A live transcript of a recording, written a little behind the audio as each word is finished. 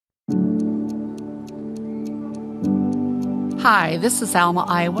Hi, this is Alma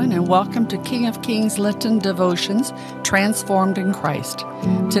Iwen, and welcome to King of Kings Lenten Devotions, Transformed in Christ.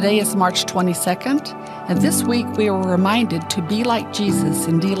 Today is March 22nd, and this week we are reminded to be like Jesus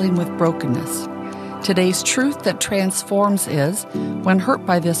in dealing with brokenness. Today's truth that transforms is, when hurt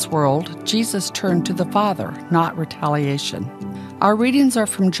by this world, Jesus turned to the Father, not retaliation. Our readings are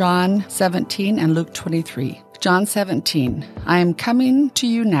from John 17 and Luke 23. John 17, I am coming to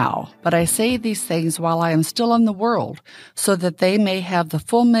you now, but I say these things while I am still in the world, so that they may have the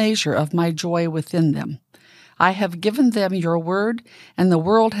full measure of my joy within them. I have given them your word, and the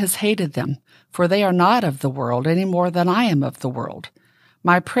world has hated them, for they are not of the world any more than I am of the world.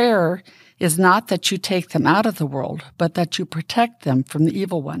 My prayer is not that you take them out of the world, but that you protect them from the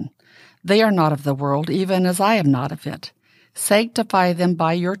evil one. They are not of the world, even as I am not of it. Sanctify them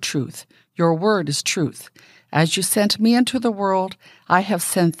by your truth. Your word is truth. As you sent me into the world, I have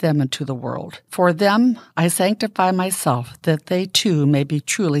sent them into the world. For them I sanctify myself, that they too may be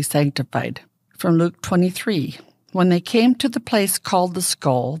truly sanctified. From Luke 23, when they came to the place called the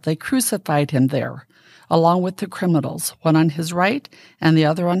Skull, they crucified him there, along with the criminals, one on his right and the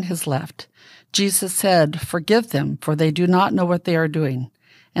other on his left. Jesus said, Forgive them, for they do not know what they are doing.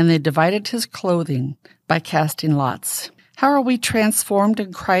 And they divided his clothing by casting lots. How are we transformed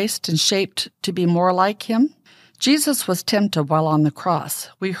in Christ and shaped to be more like him? Jesus was tempted while on the cross.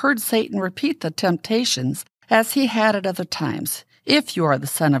 We heard Satan repeat the temptations as he had at other times. If you are the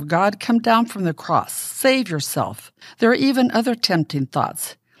Son of God, come down from the cross. Save yourself. There are even other tempting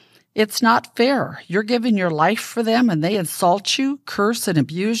thoughts. It's not fair. You're giving your life for them and they insult you, curse, and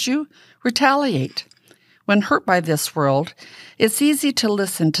abuse you. Retaliate. When hurt by this world, it's easy to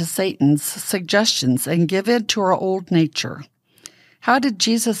listen to Satan's suggestions and give in to our old nature. How did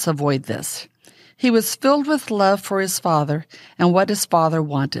Jesus avoid this? He was filled with love for his Father and what his Father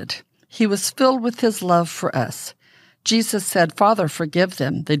wanted. He was filled with his love for us. Jesus said, Father, forgive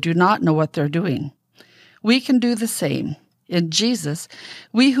them. They do not know what they're doing. We can do the same. In Jesus,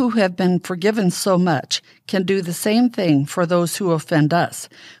 we who have been forgiven so much can do the same thing for those who offend us.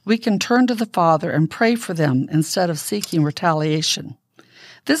 We can turn to the Father and pray for them instead of seeking retaliation.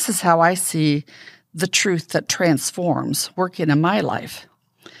 This is how I see the truth that transforms working in my life.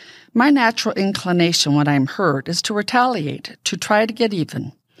 My natural inclination when I'm hurt is to retaliate, to try to get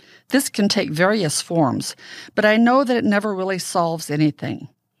even. This can take various forms, but I know that it never really solves anything.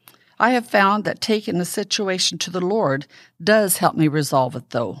 I have found that taking the situation to the Lord does help me resolve it,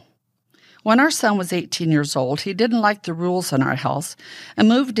 though. When our son was 18 years old, he didn't like the rules in our house and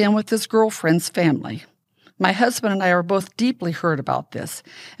moved in with his girlfriend's family. My husband and I were both deeply hurt about this,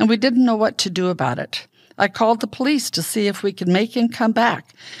 and we didn't know what to do about it. I called the police to see if we could make him come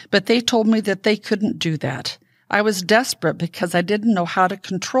back, but they told me that they couldn't do that. I was desperate because I didn't know how to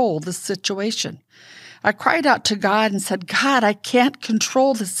control this situation. I cried out to God and said, God, I can't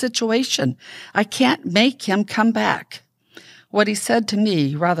control the situation. I can't make him come back. What he said to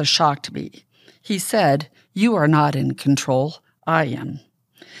me rather shocked me. He said, You are not in control. I am.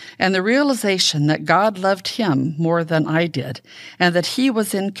 And the realization that God loved him more than I did and that he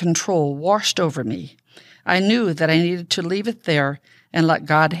was in control washed over me. I knew that I needed to leave it there and let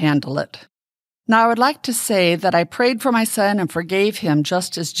God handle it. Now, I would like to say that I prayed for my son and forgave him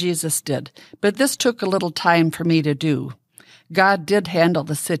just as Jesus did, but this took a little time for me to do. God did handle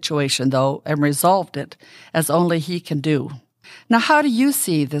the situation, though, and resolved it, as only he can do. Now, how do you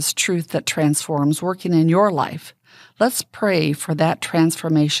see this truth that transforms working in your life? Let's pray for that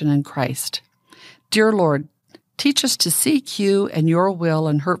transformation in Christ. Dear Lord, teach us to seek you and your will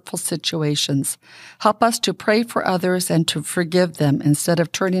in hurtful situations. Help us to pray for others and to forgive them instead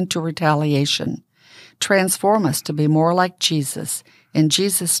of turning to retaliation. Transform us to be more like Jesus. In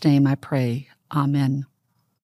Jesus' name I pray. Amen.